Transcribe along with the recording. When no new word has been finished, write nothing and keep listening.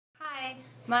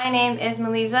My name is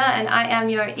Meylysa and I am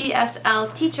your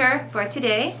ESL teacher for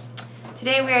today.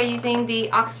 Today we are using the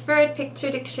Oxford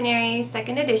Picture Dictionary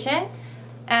 2nd edition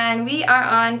and we are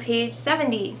on page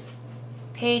 70.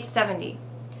 Page 70.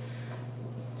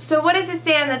 So what does it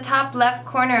say on the top left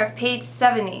corner of page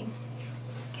 70?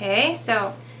 Okay,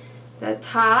 so the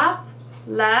top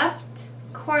left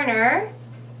corner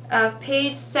of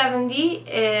page 70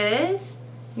 is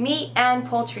meat and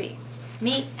poultry.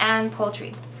 Meat and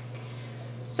poultry.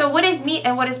 So what is meat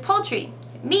and what is poultry?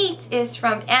 Meat is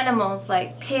from animals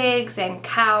like pigs and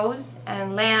cows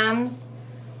and lambs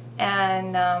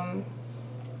and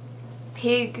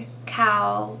pig,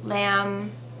 cow,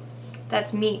 lamb,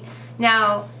 that's meat.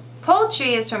 Now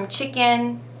poultry is from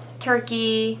chicken,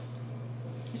 turkey,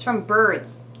 it's from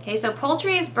birds. Okay, so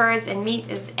poultry is birds and meat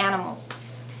is animals.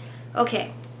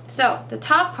 Okay, so the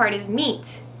top part is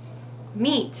meat.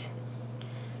 Meat.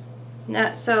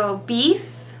 Now, so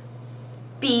beef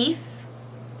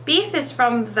is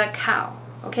from the cow,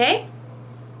 okay?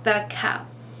 The cow.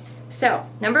 So,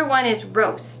 number 1 is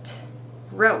roast.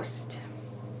 Roast.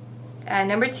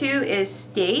 Number 2 is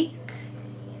steak.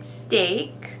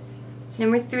 Steak.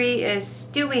 Number 3 is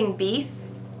stewing beef.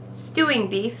 Stewing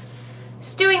beef.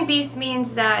 Stewing beef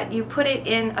means that you put it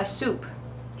in a soup.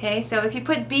 Okay, so if you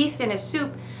put beef in a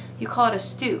soup, you call it a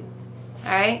stew.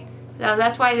 Alright? So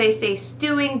that's why they say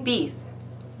stewing beef.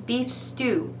 Beef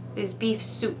stew is beef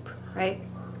soup, right?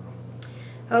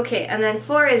 Okay, and then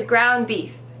 4 is ground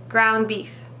beef. Ground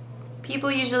beef. People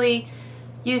usually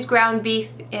use ground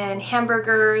beef in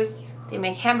hamburgers. They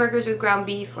make hamburgers with ground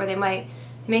beef, or they might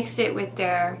mix it with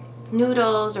their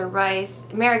noodles or rice.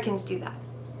 Americans do that.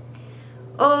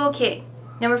 Okay,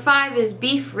 number 5 is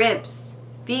beef ribs.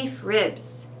 Beef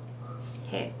ribs.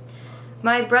 Okay,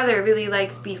 my brother really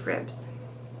likes beef ribs.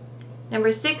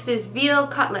 Number 6 is veal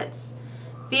cutlets.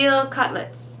 Veal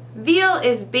cutlets. Veal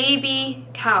is baby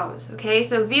cows, okay?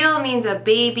 So veal means a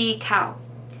baby cow.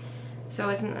 So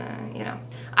it's, you know,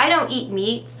 I don't eat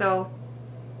meat, so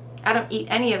I don't eat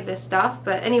any of this stuff.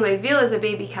 But anyway, veal is a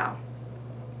baby cow.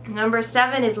 Number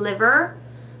 7 is liver.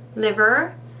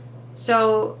 Liver.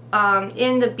 So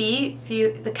in the beef,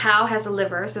 the cow has a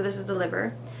liver, so this is the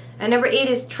liver. And number 8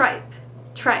 is tripe.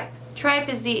 Tripe. Tripe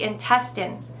is the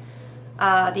intestines.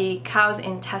 The cow's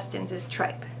intestines is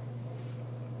tripe.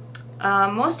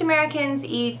 Most Americans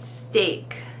eat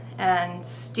steak and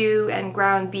stew and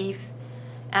ground beef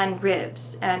and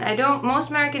ribs, and most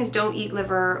Americans don't eat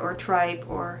liver or tripe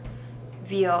or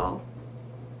veal.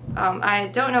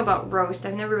 I don't know about roast.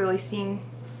 I've never really seen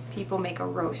people make a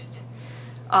roast.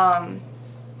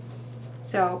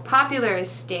 So popular is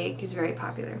steak, is very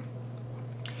popular.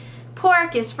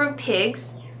 Pork is from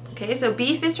pigs. Okay, so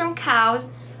beef is from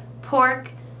cows,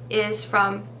 pork is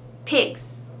from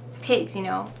pigs. Pigs, you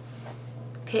know.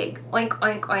 Pig. Oink,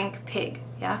 oink, oink, pig.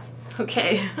 Yeah?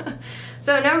 Okay.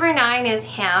 So number 9 is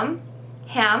ham.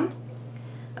 Ham.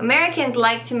 Americans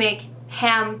like to make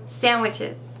ham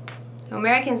sandwiches. So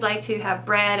Americans like to have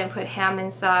bread and put ham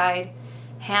inside.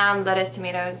 Ham, lettuce,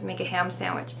 tomatoes, make a ham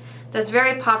sandwich. That's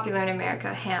very popular in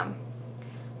America, ham.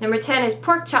 Number 10 is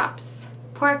pork chops.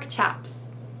 Pork chops.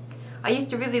 I used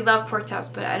to really love pork chops,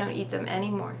 but I don't eat them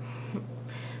anymore.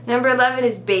 Number 11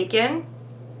 is bacon.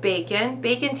 Bacon.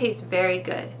 Bacon tastes very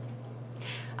good.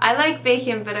 I like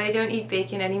bacon, but I don't eat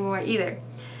bacon anymore either.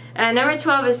 And number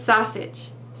 12 is sausage.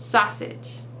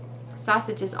 Sausage.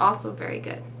 Sausage is also very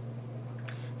good.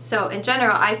 So in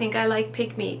general, I think I like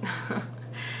pig meat.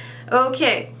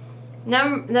 Okay.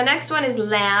 The next one is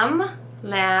lamb.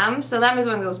 Lamb. So lamb is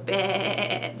one that goes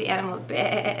bleh, the animal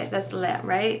bleh, that's the lamb,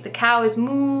 right? The cow is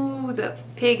moo, the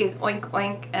pig is oink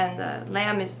oink, and the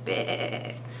lamb is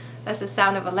bleh. That's the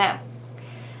sound of a lamb.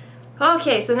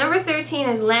 Okay, so number 13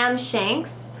 is lamb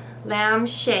shanks. Lamb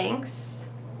shanks.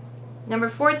 Number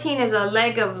 14 is a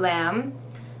leg of lamb.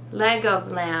 Leg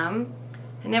of lamb.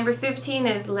 And number 15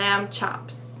 is lamb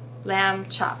chops. Lamb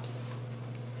chops.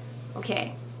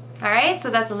 Okay. Alright, so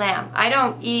that's lamb. I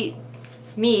don't eat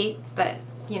meat, but,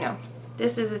 you know,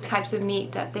 this is the types of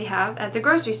meat that they have at the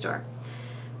grocery store.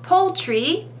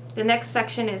 Poultry. The next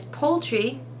section is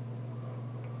poultry.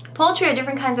 Poultry are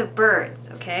different kinds of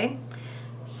birds, okay?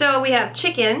 So we have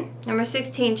chicken, number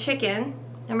 16, chicken.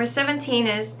 Number 17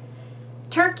 is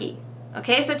turkey.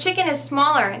 Okay, so chicken is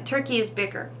smaller and turkey is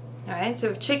bigger. All right,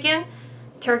 so chicken,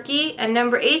 turkey, and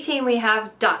number 18 we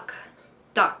have duck.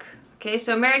 Duck. Okay,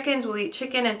 so Americans will eat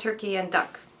chicken and turkey and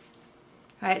duck.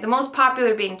 All right, the most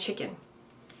popular being chicken.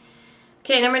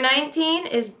 Okay, number 19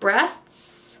 is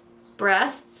breasts.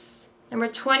 Breasts. Number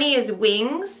 20 is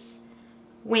wings.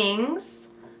 Wings.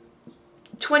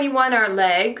 21 are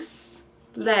legs.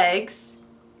 Legs.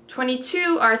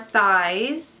 22 are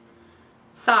thighs,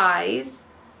 thighs.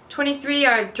 23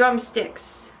 are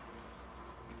drumsticks,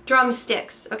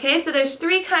 drumsticks. Okay, so there's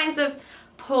 3 kinds of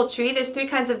poultry. There's 3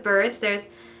 kinds of birds. There's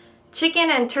chicken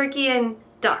and turkey and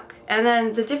duck. And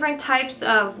then the different types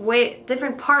of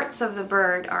different parts of the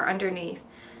bird are underneath.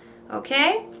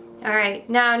 Okay? All right.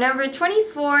 Now number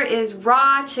 24 is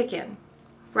raw chicken.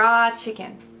 Raw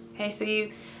chicken. Okay, so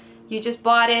you just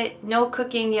bought it, no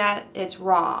cooking yet. It's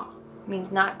raw. It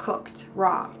means not cooked,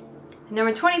 raw. And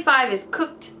number 25 is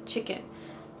cooked chicken.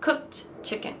 Cooked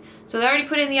chicken. So they already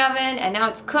put it in the oven and now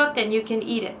it's cooked and you can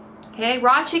eat it. Okay?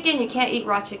 Raw chicken, you can't eat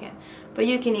raw chicken, but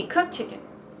you can eat cooked chicken.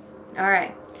 All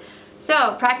right.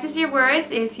 So practice your words.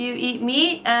 If you eat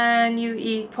meat and you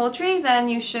eat poultry, then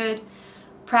you should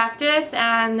practice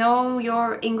and know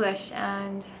your English.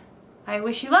 And I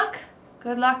wish you luck.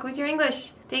 Good luck with your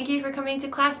English. Thank you for coming to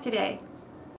class today.